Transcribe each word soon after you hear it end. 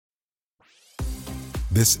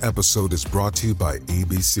This episode is brought to you by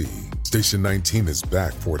ABC. Station 19 is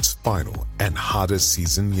back for its final and hottest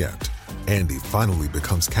season yet. Andy finally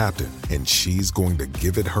becomes captain, and she's going to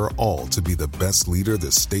give it her all to be the best leader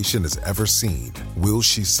the station has ever seen. Will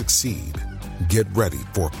she succeed? Get ready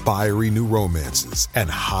for fiery new romances and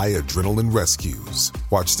high adrenaline rescues.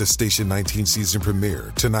 Watch the Station 19 season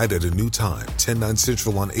premiere tonight at a new time, 10/9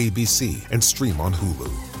 Central on ABC, and stream on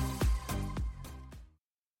Hulu.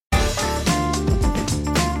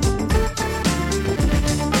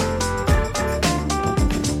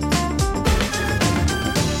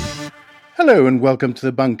 Hello and welcome to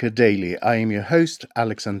the Bunker Daily. I am your host,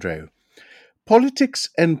 Alex Andreou. Politics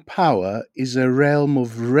and power is a realm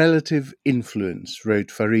of relative influence, wrote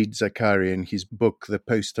Fareed Zakaria in his book, The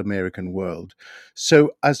Post-American World.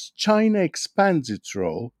 So as China expands its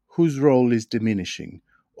role, whose role is diminishing?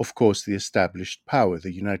 Of course, the established power,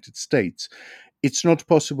 the United States. It's not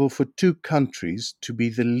possible for two countries to be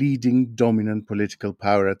the leading dominant political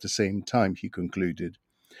power at the same time, he concluded.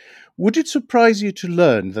 Would it surprise you to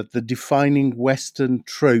learn that the defining Western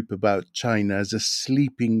trope about China as a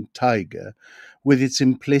sleeping tiger, with its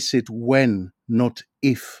implicit when, not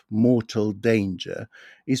if, mortal danger,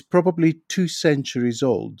 is probably 2 centuries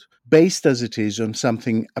old, based as it is on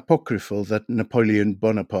something apocryphal that Napoleon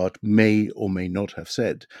Bonaparte may or may not have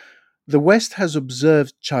said? The West has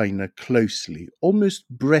observed China closely, almost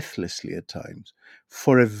breathlessly at times,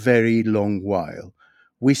 for a very long while.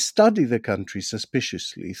 We study the country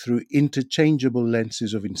suspiciously through interchangeable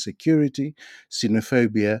lenses of insecurity,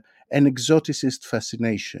 xenophobia, and exoticist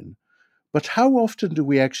fascination. But how often do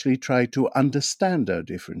we actually try to understand our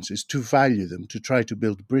differences, to value them, to try to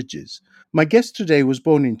build bridges? My guest today was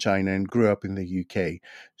born in China and grew up in the UK.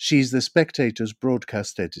 She's the Spectator's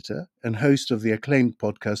broadcast editor and host of the acclaimed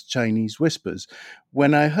podcast Chinese Whispers.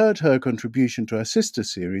 When I heard her contribution to our sister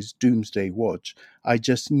series, Doomsday Watch, I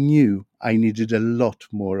just knew I needed a lot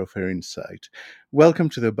more of her insight. Welcome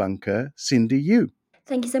to the Bunker, Cindy Yu.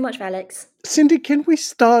 Thank you so much, Alex. Cindy, can we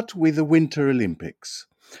start with the Winter Olympics?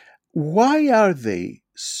 Why are they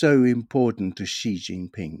so important to Xi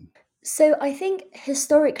Jinping? So I think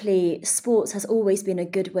historically, sports has always been a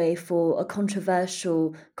good way for a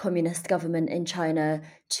controversial communist government in China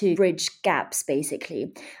to bridge gaps,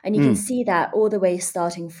 basically. And you can see that all the way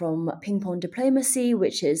starting from ping pong diplomacy,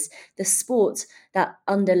 which is the sport that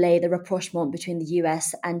underlay the rapprochement between the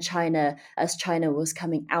US and China as China was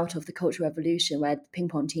coming out of the Cultural Revolution, where the ping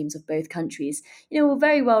pong teams of both countries, were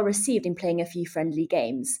very well received in playing a few friendly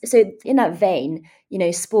games. So in that vein,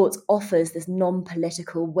 sports offers this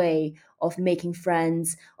non-political way of making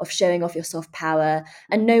friends, of showing off your soft power.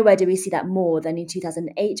 And nowhere do we see that more than in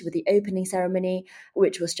 2008 with the opening ceremony,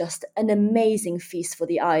 which was just an amazing feast for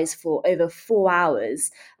the eyes for over 4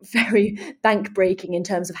 hours. Very bank-breaking in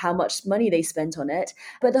terms of how much money they spent on it.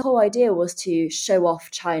 But the whole idea was to show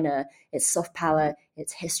off China, its soft power,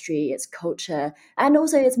 its history, its culture, and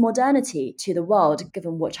also its modernity to the world,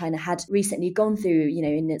 given what China had recently gone through,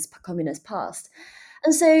 in its communist past.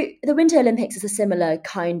 And so the Winter Olympics is a similar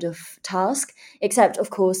kind of task, except, of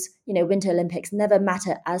course, Winter Olympics never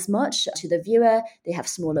matter as much to the viewer. They have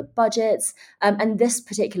smaller budgets. And this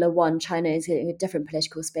particular one, China is in a different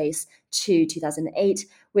political space to 2008,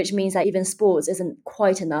 which means that even sports isn't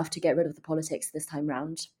quite enough to get rid of the politics this time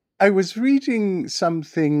round. I was reading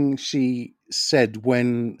something she said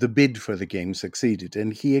when the bid for the game succeeded,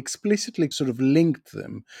 and he explicitly sort of linked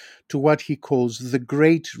them to what he calls the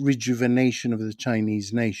great rejuvenation of the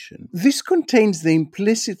Chinese nation. This contains the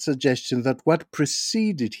implicit suggestion that what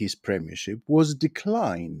preceded his premiership was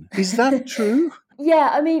decline. Is that true?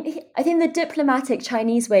 Yeah, I think the diplomatic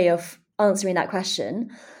Chinese way of answering that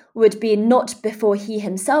question would be not before he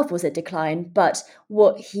himself was at decline, but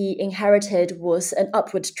what he inherited was an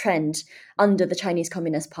upward trend under the Chinese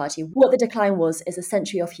Communist Party. What the decline was is a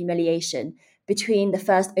century of humiliation between the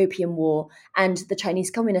First Opium War and the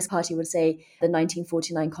Chinese Communist Party would say the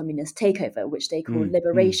 1949 communist takeover, which they call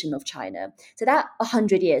liberation of China. So that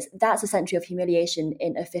 100 years, that's a century of humiliation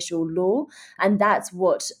in official law. And that's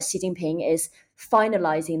what Xi Jinping is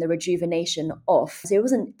finalizing the rejuvenation of. So it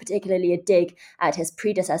wasn't particularly a dig at his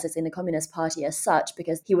predecessors in the Communist Party as such,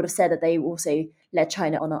 because he would have said that they also led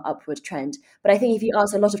China on an upward trend. But I think if you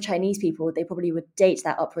ask a lot of Chinese people, they probably would date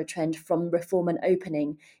that upward trend from reform and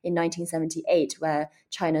opening in 1978, where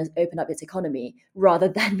China opened up its economy, rather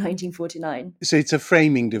than 1949. So it's a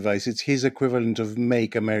framing device. It's his equivalent of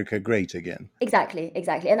Make America Great Again. Exactly.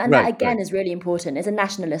 And that again is really important. It's a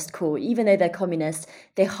nationalist call. Even though they're communist,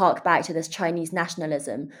 they hark back to this Chinese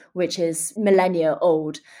nationalism, which is millennia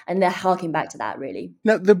old, and they're harking back to that, really.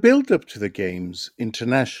 Now, the build-up to the Games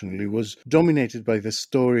internationally was dominated fascinated by the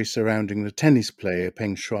story surrounding the tennis player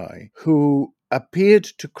Peng Shuai, who appeared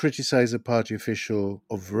to criticize a party official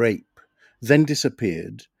of rape, then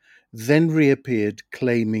disappeared, then reappeared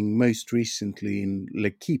claiming most recently in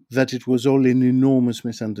L'Equipe that it was all an enormous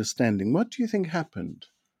misunderstanding. What do you think happened?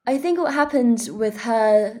 I think what happened with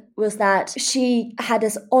her was that she had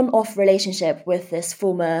this on-off relationship with this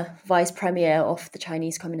former vice premier of the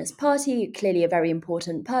Chinese Communist Party, clearly a very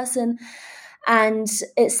important person. And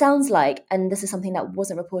it sounds like, and this is something that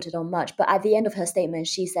wasn't reported on much, but at the end of her statement,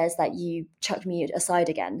 she says that you chucked me aside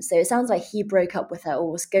again. So it sounds like he broke up with her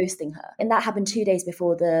or was ghosting her. And that happened 2 days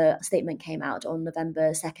before the statement came out on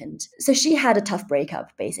November 2nd. So she had a tough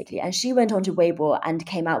breakup, basically. And she went on to Weibo and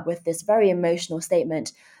came out with this very emotional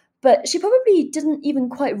statement. But she probably didn't even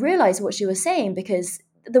quite realize what she was saying, because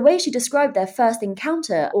the way she described their first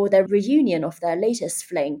encounter or their reunion of their latest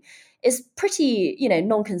fling is pretty,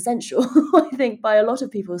 non-consensual, I think, by a lot of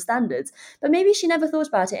people's standards. But maybe she never thought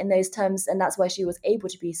about it in those terms, and that's why she was able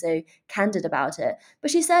to be so candid about it. But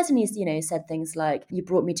she certainly, said things like, you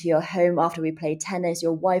brought me to your home after we played tennis,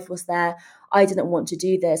 your wife was there, I didn't want to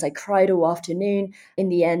do this, I cried all afternoon. In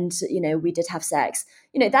the end, we did have sex.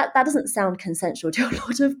 That doesn't sound consensual to a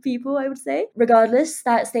lot of people, I would say. Regardless,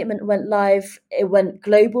 that statement went live, it went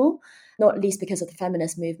global, not least because of the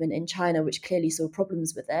feminist movement in China, which clearly saw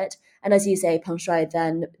problems with it. And as you say, Peng Shuai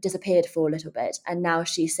then disappeared for a little bit. And now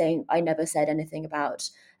she's saying, I never said anything about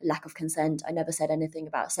lack of consent. I never said anything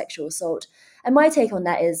about sexual assault. And my take on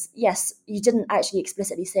that is, yes, you didn't actually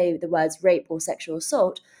explicitly say the words rape or sexual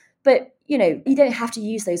assault, but, you don't have to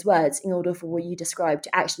use those words in order for what you describe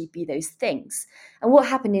to actually be those things. And what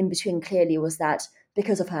happened in between clearly was that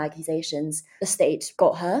because of her accusations, the state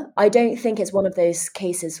got her. I don't think it's one of those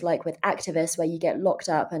cases like with activists where you get locked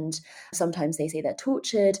up and sometimes they say they're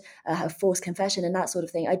tortured, have forced confession and that sort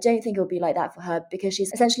of thing. I don't think it will be like that for her because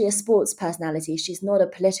she's essentially a sports personality. She's not a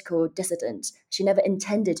political dissident. She never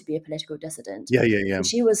intended to be a political dissident. Yeah. So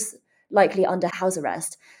she was likely under house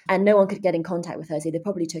arrest and no one could get in contact with her, so they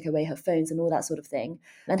probably took away her phones and all that sort of thing.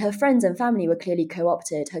 And her friends and family were clearly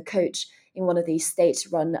co-opted. Her coach in one of these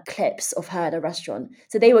state-run clips of her at a restaurant,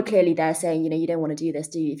 so they were clearly there saying, you don't want to do this,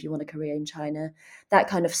 do you, if you want a career in China? That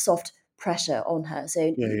kind of soft pressure on her. So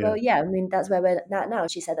I mean, that's where we're at now.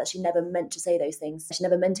 She said that she never meant to say those things, she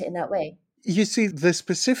never meant it in that way. You see, the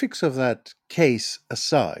specifics of that case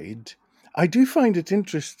aside, I do find it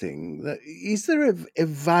interesting that is there a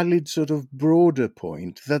valid sort of broader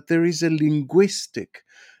point that there is a linguistic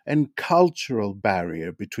and cultural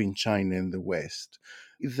barrier between China and the West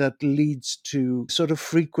that leads to sort of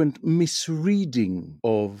frequent misreading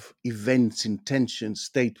of events, intentions,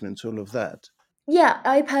 statements, all of that? Yeah,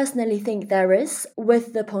 I personally think there is.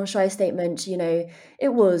 With the Peng Shuai statement,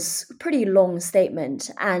 it was a pretty long statement.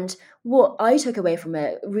 And what I took away from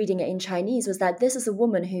it, reading it in Chinese, was that this is a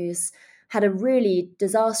woman who's had a really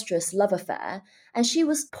disastrous love affair. And she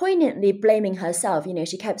was poignantly blaming herself.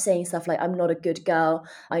 She kept saying stuff like, I'm not a good girl.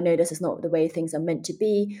 I know this is not the way things are meant to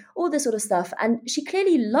be, all this sort of stuff. And she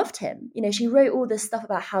clearly loved him. She wrote all this stuff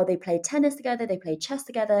about how they played tennis together, they played chess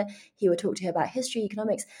together. He would talk to her about history,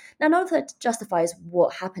 economics. Now, none of that justifies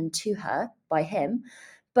what happened to her by him.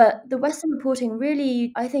 But the Western reporting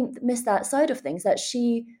really, I think, missed that side of things, that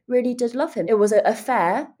she really did love him. It was an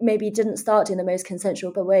affair, maybe didn't start in the most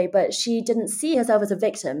consensual way, but she didn't see herself as a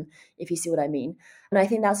victim, if you see what I mean. And I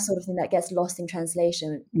think that's the sort of thing that gets lost in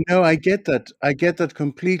translation. No, I get that. I get that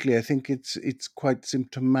completely. I think it's quite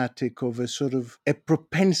symptomatic of a sort of a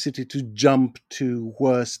propensity to jump to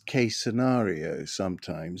worst case scenarios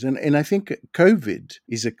sometimes. And I think COVID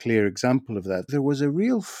is a clear example of that. There was a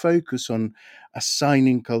real focus on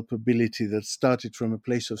assigning culpability that started from a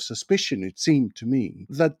place of suspicion, it seemed to me,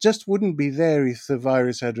 that just wouldn't be there if the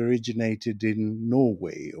virus had originated in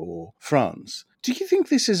Norway or France. Do you think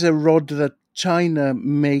this is a rod that China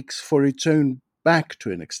makes for its own back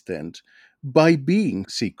to an extent by being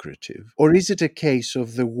secretive? Or is it a case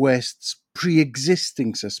of the West's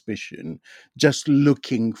pre-existing suspicion just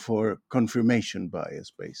looking for confirmation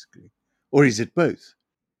bias, basically? Or is it both?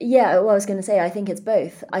 Yeah, well, I was going to say, I think it's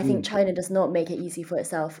both. I think China does not make it easy for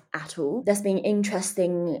itself at all. There's been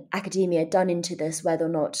interesting academia done into this, whether or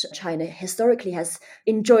not China historically has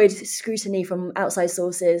enjoyed scrutiny from outside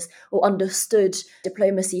sources or understood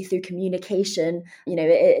diplomacy through communication.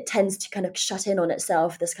 It tends to kind of shut in on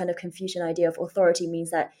itself. This kind of Confucian idea of authority means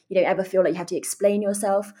that you don't ever feel like you have to explain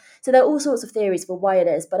yourself. So there are all sorts of theories for why it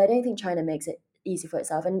is, but I don't think China makes it easy for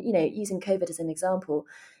itself. And, using COVID as an example,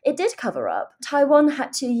 it did cover up. Taiwan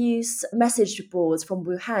had to use message boards from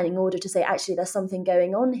Wuhan in order to say, actually, there's something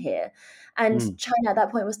going on here. And China at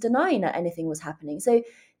that point was denying that anything was happening. So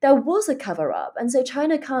there was a cover up. And so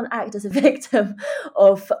China can't act as a victim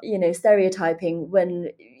of, stereotyping when,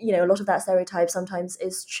 a lot of that stereotype sometimes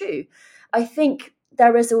is true. I think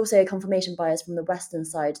there is also a confirmation bias from the Western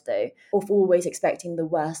side, though, of always expecting the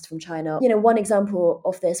worst from China. One example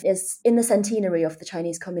of this is in the centenary of the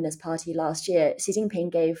Chinese Communist Party last year, Xi Jinping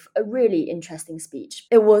gave a really interesting speech.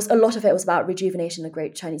 A lot of it was about rejuvenation of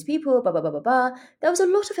great Chinese people, blah, blah, blah, blah, blah. There was a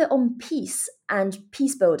lot of it on peace and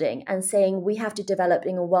peace building and saying we have to develop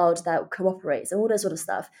in a world that cooperates and all that sort of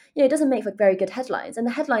stuff. It doesn't make for very good headlines. And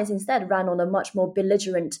the headlines instead ran on a much more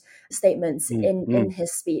belligerent statements in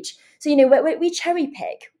his speech. So, we cherry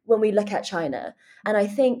pick when we look at China. And I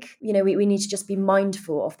think, we need to just be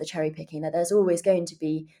mindful of the cherry picking, that there's always going to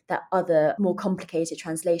be that other more complicated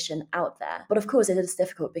translation out there. But of course, it is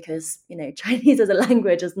difficult because, Chinese as a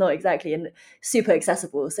language is not exactly super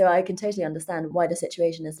accessible. So I can totally understand why the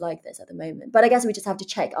situation is like this at the moment. But I guess we just have to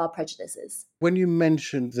check our prejudices. When you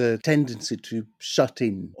mentioned the tendency to shut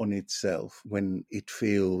in on itself when it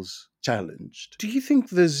feels challenged, do you think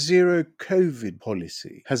the zero COVID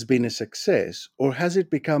policy has been a success, or has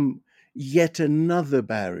it become yet another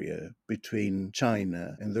barrier between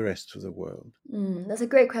China and the rest of the world? That's a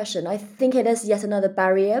great question. I think it is yet another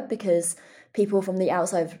barrier because people from the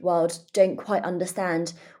outside world don't quite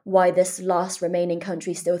understand why this last remaining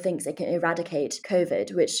country still thinks it can eradicate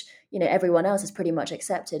COVID, which, everyone else has pretty much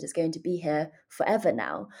accepted is going to be here forever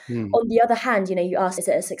now. On the other hand, you asked, is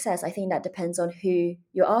it a success? I think that depends on who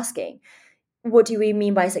you're asking. What do we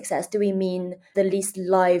mean by success? Do we mean the least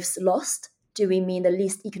lives lost? Do we mean the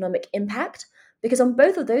least economic impact? Because on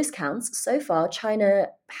both of those counts, so far, China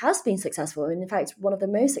has been successful, and in fact, one of the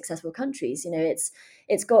most successful countries.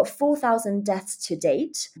 It's got 4,000 deaths to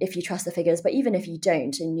date, if you trust the figures. But even if you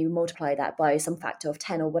don't, and you multiply that by some factor of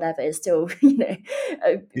 10 or whatever, it's still,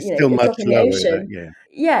 still much lower.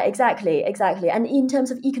 Yeah, exactly. And in terms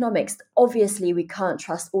of economics, obviously, we can't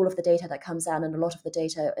trust all of the data that comes out, and a lot of the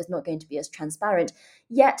data is not going to be as transparent.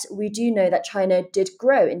 Yet, we do know that China did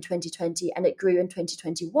grow in 2020, and it grew in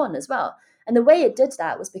 2021 as well. And the way it did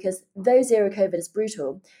that was because though zero COVID is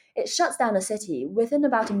brutal, it shuts down a city. Within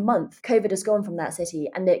about a month, COVID is gone from that city,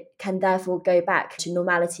 and it can therefore go back to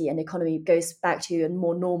normality, and the economy goes back to a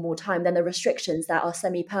more normal time than the restrictions that are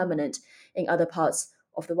semi-permanent in other parts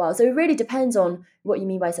of the world. So it really depends on what you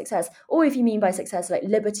mean by success, or if you mean by success like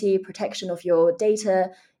liberty, protection of your data,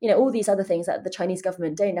 all these other things that the Chinese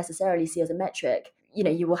government don't necessarily see as a metric.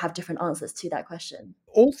 You will have different answers to that question.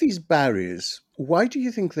 All these barriers, why do you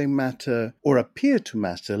think they matter or appear to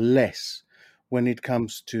matter less when it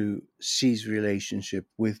comes to Xi's relationship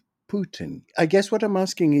with Putin? I guess what I'm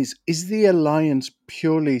asking is the alliance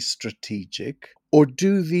purely strategic, or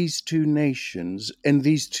do these two nations and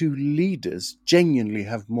these two leaders genuinely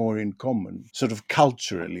have more in common, sort of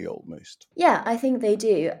culturally almost? Yeah, I think they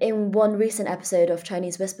do. In one recent episode of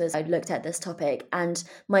Chinese Whispers, I looked at this topic, and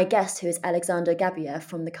my guest, who is Alexander Gabiev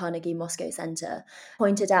from the Carnegie Moscow Center,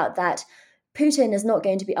 pointed out that Putin is not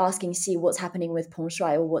going to be asking Xi what's happening with Peng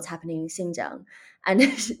Shuai or what's happening in Xinjiang. And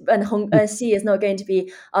Xi is not going to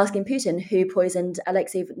be asking Putin who poisoned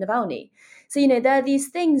Alexei Navalny. So, there are these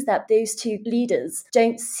things that those two leaders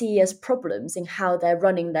don't see as problems in how they're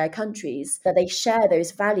running their countries, that they share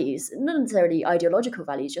those values, not necessarily ideological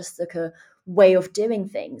values, just like a way of doing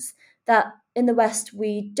things that in the West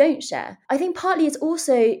we don't share. I think partly it's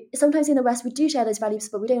also, sometimes in the West we do share those values,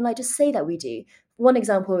 but we don't like to say that we do. One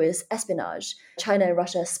example is espionage. China and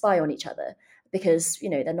Russia spy on each other because,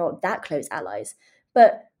 they're not that close allies.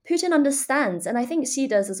 But Putin understands, and I think Xi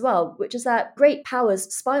does as well, which is that great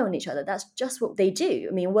powers spy on each other. That's just what they do.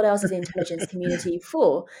 I mean, what else is the intelligence community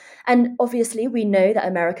for? And obviously, we know that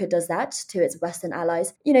America does that to its Western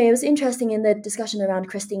allies. It was interesting in the discussion around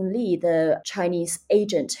Christine Lee, the Chinese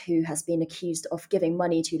agent who has been accused of giving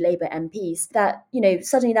money to Labour MPs, that,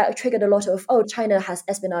 suddenly that triggered a lot of, China has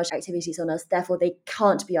espionage activities on us, therefore they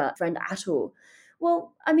can't be our friend at all.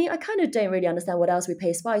 Well, I mean, I kind of don't really understand what else we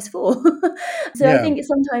pay spies for. I think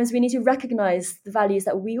sometimes we need to recognize the values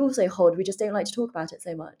that we also hold. We just don't like to talk about it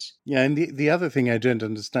so much. Yeah, and the other thing I don't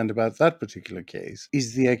understand about that particular case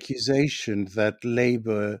is the accusation that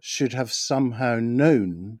Labour should have somehow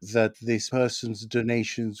known that this person's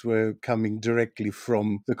donations were coming directly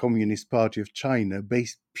from the Communist Party of China,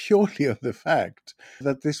 based purely on the fact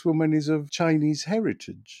that this woman is of Chinese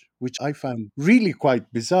heritage, which I found really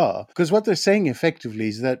quite bizarre. Because what they're saying effectively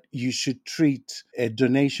is that you should treat a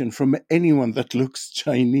donation from anyone that looks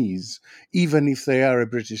Chinese, even if they are a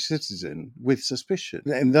British citizen, with suspicion.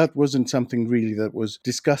 And that wasn't something really that was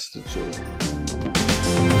discussed at all.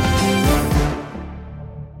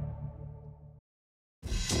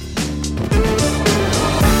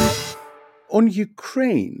 On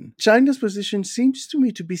Ukraine, China's position seems to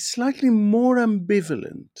me to be slightly more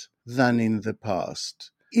ambivalent than in the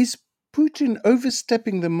past. Is Putin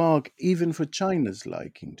overstepping the mark even for China's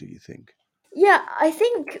liking, do you think? Yeah, I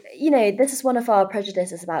think, this is one of our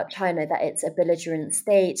prejudices about China, that it's a belligerent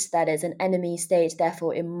state, that is an enemy state,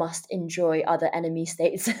 therefore it must enjoy other enemy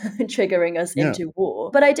states triggering us Yeah. into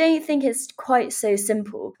war. But I don't think it's quite so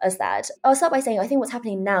simple as that. I'll start by saying I think what's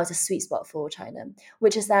happening now is a sweet spot for China,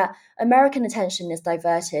 which is that American attention is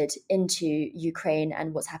diverted into Ukraine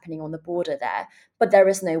and what's happening on the border there, but there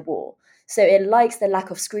is no war. So it likes the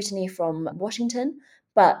lack of scrutiny from Washington,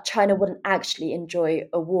 but China wouldn't actually enjoy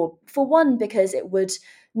a war. For one, because it would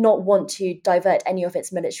not want to divert any of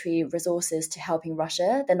its military resources to helping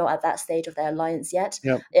Russia. They're not at that stage of their alliance yet.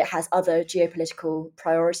 Yep. It has other geopolitical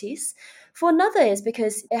priorities. For another is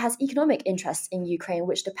because it has economic interests in Ukraine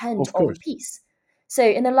which depend Of on course. peace. So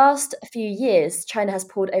in the last few years, China has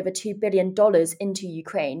poured over $2 billion into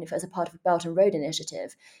Ukraine as a part of the Belt and Road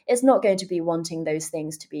Initiative. It's not going to be wanting those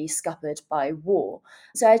things to be scuppered by war.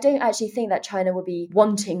 So I don't actually think that China will be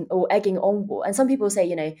wanting or egging on war. And some people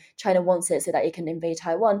say, China wants it so that it can invade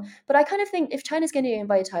Taiwan. But I kind of think if China's going to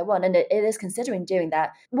invade Taiwan, and it is considering doing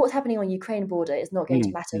that, what's happening on Ukraine border is not going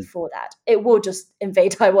to matter for that. It will just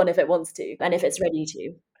invade Taiwan if it wants to, and if it's ready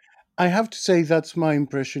to. I have to say that's my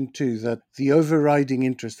impression too, that the overriding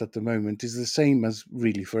interest at the moment is the same as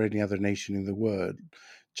really for any other nation in the world.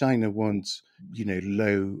 China wants,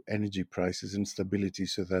 low energy prices and stability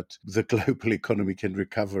so that the global economy can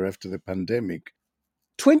recover after the pandemic.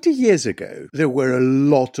 20 years ago, there were a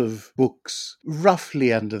lot of books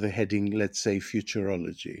roughly under the heading, let's say,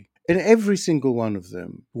 futurology. And every single one of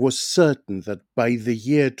them was certain that by the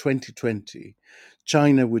year 2020,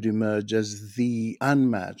 China would emerge as the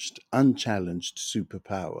unmatched, unchallenged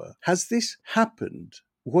superpower. Has this happened?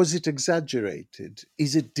 Was it exaggerated?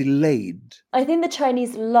 Is it delayed? I think the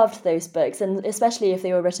Chinese loved those books, and especially if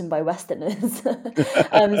they were written by Westerners. So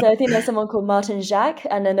I think there's someone called Martin Jacques,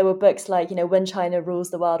 and then there were books like, When China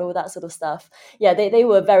Rules the World, all that sort of stuff. Yeah, they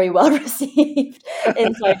were very well received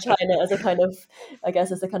inside China as a kind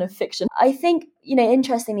of fiction. I think,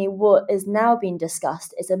 interestingly, what is now being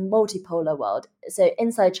discussed is a multipolar world. So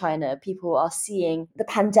inside China, people are seeing the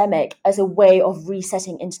pandemic as a way of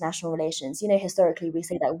resetting international relations. Historically, we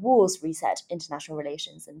say that wars reset international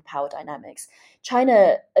relations and power dynamics.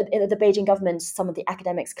 China, the Beijing government, some of the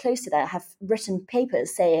academics close to that have written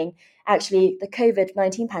papers saying, actually, the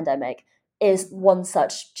COVID-19 pandemic is one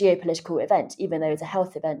such geopolitical event, even though it's a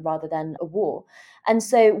health event rather than a war. And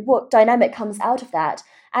so what dynamic comes out of that?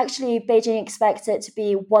 Actually, Beijing expects it to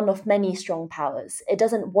be one of many strong powers. It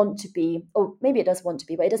doesn't want to be, or maybe it does want to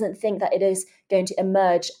be, but it doesn't think that it is going to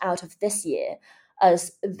emerge out of this year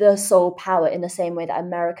as the sole power in the same way that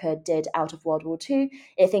America did out of World War II.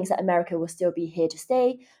 It thinks that America will still be here to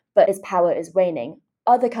stay, but its power is waning.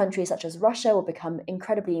 Other countries such as Russia will become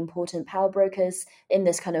incredibly important power brokers in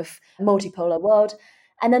this kind of multipolar world.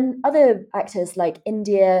 And then other actors like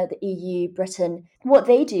India, the EU, Britain, what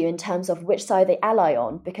they do in terms of which side they ally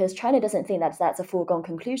on, because China doesn't think that that's a foregone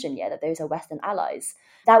conclusion yet, that those are Western allies.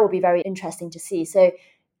 That will be very interesting to see. So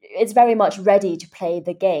it's very much ready to play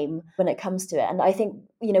the game when it comes to it. And I think,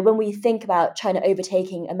 when we think about China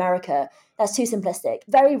overtaking America, that's too simplistic.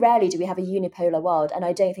 Very rarely do we have a unipolar world, and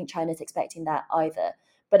I don't think China's expecting that either.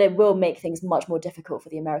 But it will make things much more difficult for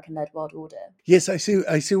the American-led world order. Yes, I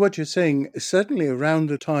see what you're saying. Certainly around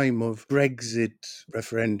the time of Brexit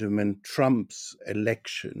referendum and Trump's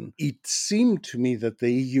election, it seemed to me that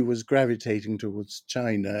the EU was gravitating towards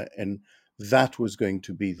China, and that was going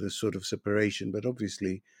to be the sort of separation. But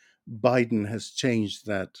obviously, Biden has changed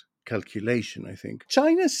that calculation, I think.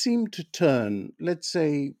 China seemed to turn, let's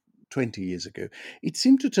say, 20 years ago, it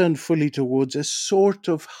seemed to turn fully towards a sort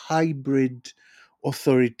of hybrid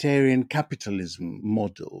authoritarian capitalism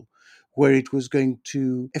model, where it was going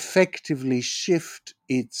to effectively shift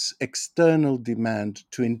its external demand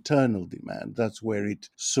to internal demand. That's where it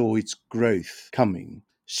saw its growth coming.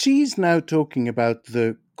 She's now talking about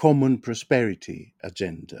the common prosperity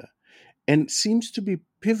agenda and seems to be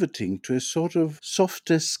pivoting to a sort of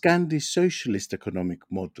softer Scandi socialist economic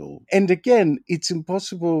model. And again, it's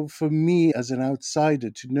impossible for me as an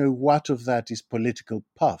outsider to know what of that is political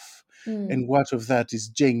puff and what of that is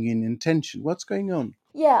genuine intention. What's going on?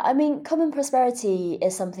 Yeah, I mean, common prosperity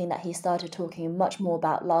is something that he started talking much more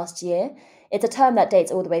about last year. It's a term that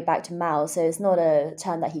dates all the way back to Mao, so it's not a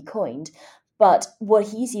term that he coined. But what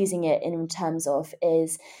he's using it in terms of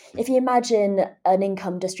is, if you imagine an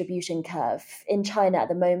income distribution curve, in China at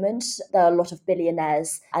the moment, there are a lot of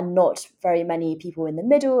billionaires and not very many people in the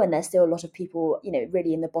middle, and there's still a lot of people,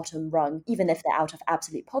 really in the bottom rung. Even if they're out of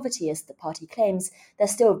absolute poverty, as the party claims, they're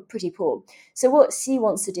still pretty poor. So what Xi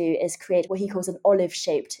wants to do is create what he calls an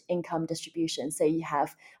olive-shaped income distribution. So you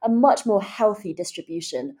have a much more healthy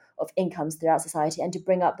distribution of incomes throughout society, and to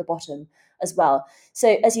bring up the bottom as well.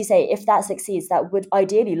 So as you say, if that succeeds, that would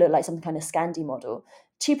ideally look like some kind of Scandi model.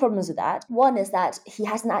 Two problems with that. One is that he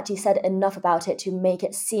hasn't actually said enough about it to make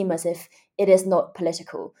it seem as if it is not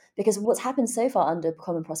political. Because what's happened so far under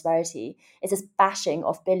Common Prosperity is this bashing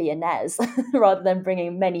of billionaires rather than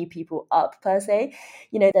bringing many people up per se.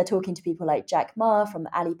 They're talking to people like Jack Ma from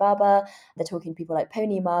Alibaba. They're talking to people like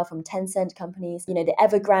Pony Ma from Tencent companies. The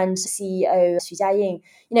Evergrande CEO, Xu Jiaying.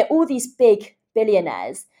 All these big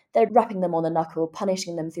billionaires, they're wrapping them on the knuckle,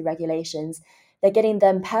 punishing them through regulations. They're getting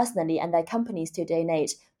them personally and their companies to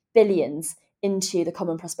donate billions into the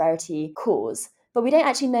Common Prosperity cause. But we don't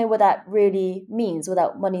actually know what that really means, what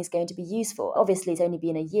that money is going to be used for. Obviously, it's only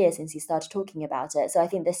been a year since he started talking about it. So I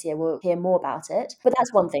think this year we'll hear more about it. But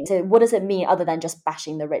that's one thing. So what does it mean other than just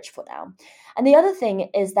bashing the rich for now? And the other thing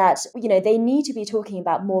is that, they need to be talking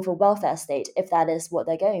about more of a welfare state if that is what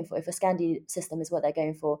they're going for. If a Scandi system is what they're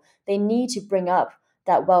going for, they need to bring up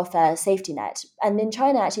that welfare safety net. And in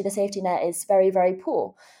China, actually, the safety net is very, very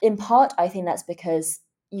poor. In part, I think that's because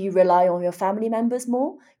you rely on your family members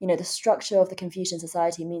more. The structure of the Confucian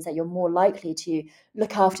society means that you're more likely to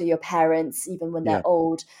look after your parents even when they're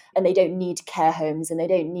old, and they don't need care homes and they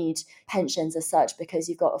don't need pensions as such because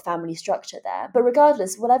you've got a family structure there. But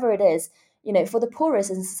regardless, whatever it is, for the poorest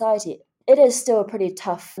in society, it is still a pretty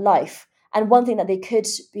tough life. And one thing that they could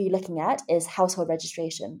be looking at is household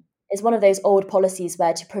registration. It's one of those old policies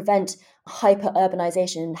where, to prevent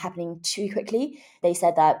hyper-urbanization happening too quickly, they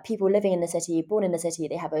said that people living in the city, born in the city,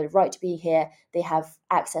 they have a right to be here, they have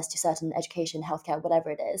access to certain education, healthcare, whatever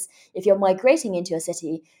it is. If you're migrating into a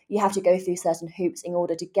city, you have to go through certain hoops in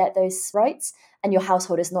order to get those rights, and your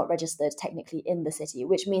household is not registered technically in the city,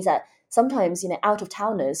 which means that sometimes,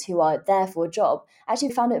 out-of-towners who are there for a job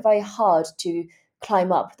actually found it very hard to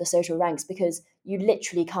climb up the social ranks because you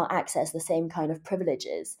literally can't access the same kind of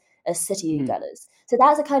privileges as city dwellers. So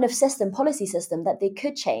that's a kind of policy system that they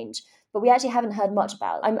could change, but we actually haven't heard much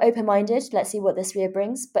about. I'm open-minded. Let's see what this year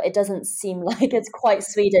brings, but it doesn't seem like it's quite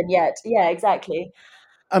Sweden yet. Yeah, exactly.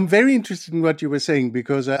 I'm very interested in what you were saying,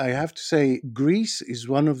 because I have to say Greece is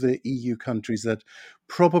one of the EU countries that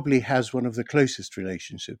probably has one of the closest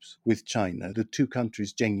relationships with China. The two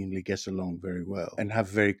countries genuinely get along very well and have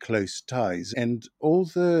very close ties. And all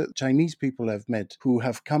the Chinese people I've met who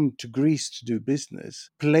have come to Greece to do business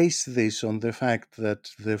place this on the fact that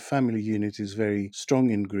the family unit is very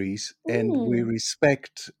strong in Greece and we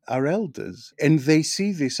respect our elders. And they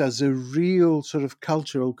see this as a real sort of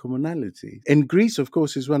cultural commonality. And Greece, of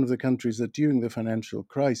course, is one of the countries that during the financial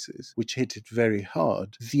crisis, which hit it very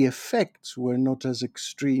hard, the effects were not as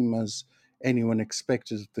extreme as anyone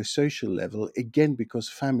expected at the social level, again, because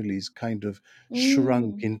families kind of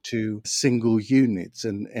shrunk into single units,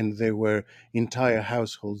 and there were entire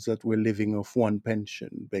households that were living off one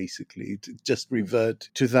pension, basically, to just revert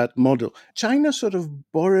to that model. China sort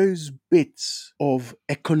of borrows bits of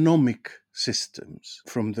economic systems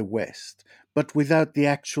from the West, but without the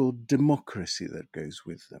actual democracy that goes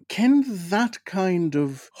with them. Can that kind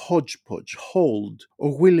of hodgepodge hold,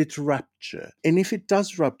 or will it rupture? And if it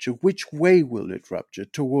does rupture, which way will it rupture?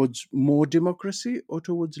 Towards more democracy or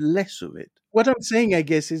towards less of it? What I'm saying, I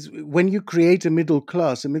guess, is when you create a middle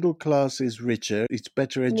class is richer, it's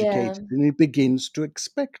better educated, and it begins to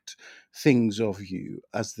expect things of you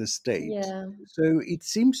as the state. Yeah. So it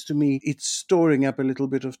seems to me it's storing up a little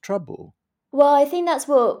bit of trouble. Well, I think that's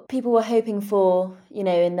what people were hoping for,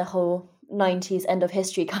 in the whole 90s end of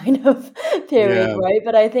history kind of period, Yeah. right?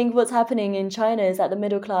 But I think what's happening in China is that the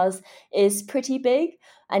middle class is pretty big,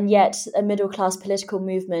 and yet a middle class political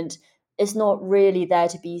movement is not really there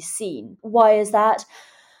to be seen. Why is that?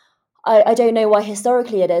 I don't know why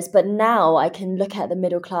historically it is, but now I can look at the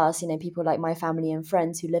middle class, people like my family and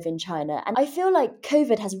friends who live in China, and I feel like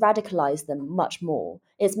COVID has radicalized them much more.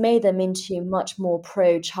 It's made them into much more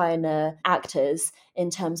pro-China actors in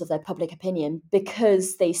terms of their public opinion,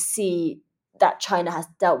 because they see that China has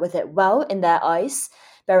dealt with it well in their eyes,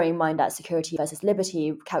 bearing in mind that security versus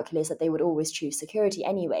liberty calculus that they would always choose security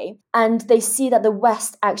anyway. And they see that the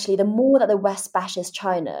West, actually, the more that the West bashes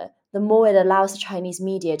China, the more it allows the Chinese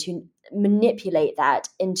media to manipulate that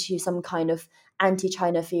into some kind of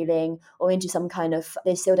anti-China feeling, or into some kind of,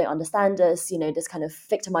 they still don't understand us, this kind of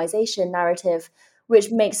victimization narrative,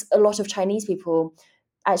 which makes a lot of Chinese people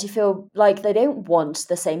actually feel like they don't want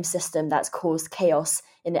the same system that's caused chaos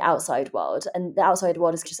in the outside world. And the outside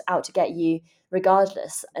world is just out to get you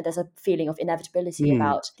regardless. And there's a feeling of inevitability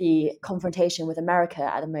about the confrontation with America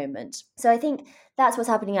at the moment. So I think that's what's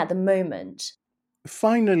happening at the moment.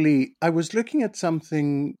 Finally, I was looking at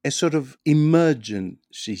something a sort of emergent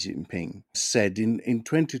Xi Jinping said in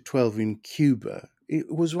 2012 in Cuba.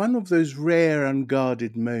 It was one of those rare,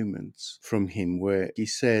 unguarded moments from him where he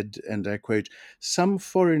said, and I quote, "Some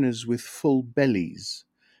foreigners with full bellies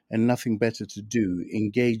and nothing better to do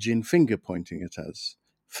engage in finger pointing at us.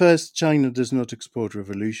 First, China does not export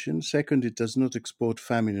revolution. Second, it does not export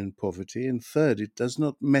famine and poverty. And third, it does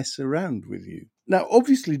not mess around with you." Now,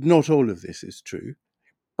 obviously, not all of this is true.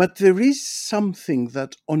 But there is something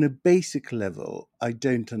that on a basic level I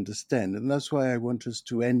don't understand. And that's why I want us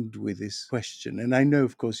to end with this question. And I know,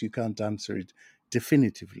 of course, you can't answer it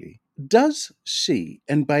definitively. Does Xi,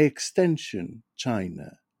 and by extension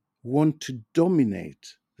China, want to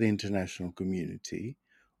dominate the international community,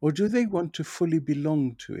 or do they want to fully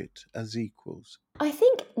belong to it as equals? I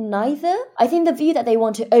think neither. I think the view that they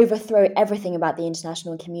want to overthrow everything about the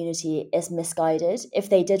international community is misguided. If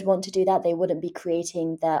they did want to do that, they wouldn't be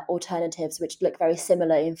creating their alternatives, which look very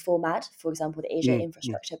similar in format. For example, the Asia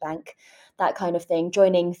Infrastructure Bank, that kind of thing,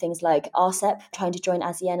 joining things like RCEP, trying to join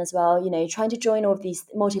ASEAN as well, trying to join all of these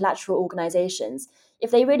multilateral organizations. If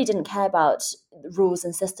they really didn't care about rules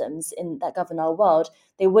and systems that govern our world,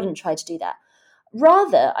 they wouldn't try to do that.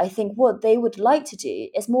 Rather, I think what they would like to do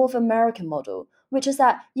is more of an American model, which is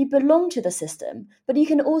that you belong to the system, but you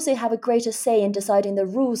can also have a greater say in deciding the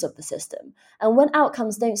rules of the system. And when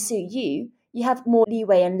outcomes don't suit you, you have more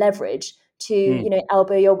leeway and leverage to,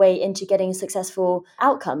 elbow your way into getting successful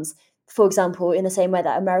outcomes. For example, in the same way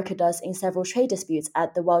that America does in several trade disputes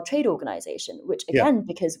at the World Trade Organization, which again,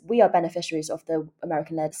 because we are beneficiaries of the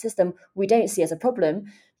American-led system, we don't see as a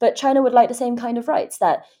problem. But China would like the same kind of rights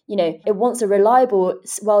that, it wants a reliable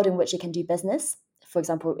world in which it can do business, for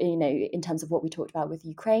example, in terms of what we talked about with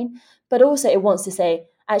Ukraine, but also it wants to say,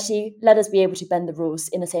 actually, let us be able to bend the rules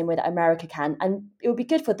in the same way that America can. And it would be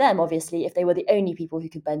good for them, obviously, if they were the only people who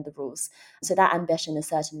could bend the rules. So that ambition is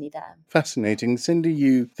certainly there. Fascinating.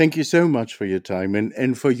 Cindy, thank you so much for your time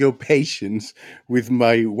and for your patience with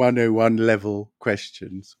my 101 level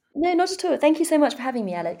questions. No, not at all. Thank you so much for having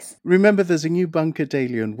me, Alex. Remember, there's a new Bunker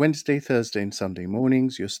Daily on Wednesday, Thursday, and Sunday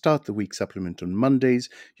mornings, your Start the Week supplement on Mondays,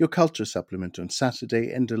 your Culture supplement on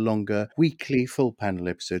Saturday, and a longer weekly full panel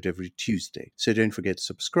episode every Tuesday. So don't forget to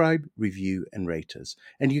subscribe, review, and rate us.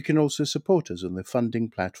 And you can also support us on the funding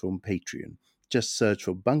platform Patreon. Just search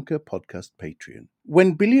for Bunker Podcast Patreon.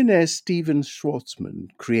 When billionaire Steven Schwarzman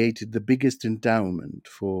created the biggest endowment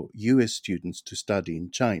for US students to study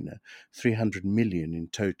in China, 300 million in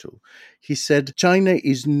total, he said, "China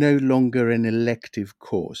is no longer an elective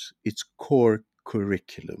course, it's core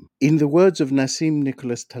curriculum." In the words of Nassim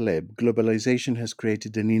Nicholas Taleb, globalization has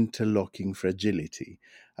created an interlocking fragility.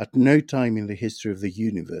 At no time in the history of the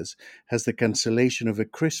universe has the cancellation of a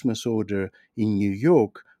Christmas order in New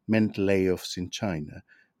York meant layoffs in China.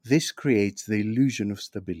 This creates the illusion of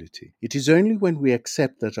stability. It is only when we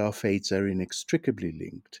accept that our fates are inextricably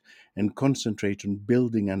linked and concentrate on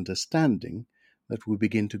building understanding that we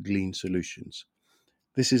begin to glean solutions.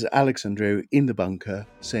 This is Alex Andreou in the bunker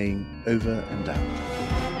saying over and out.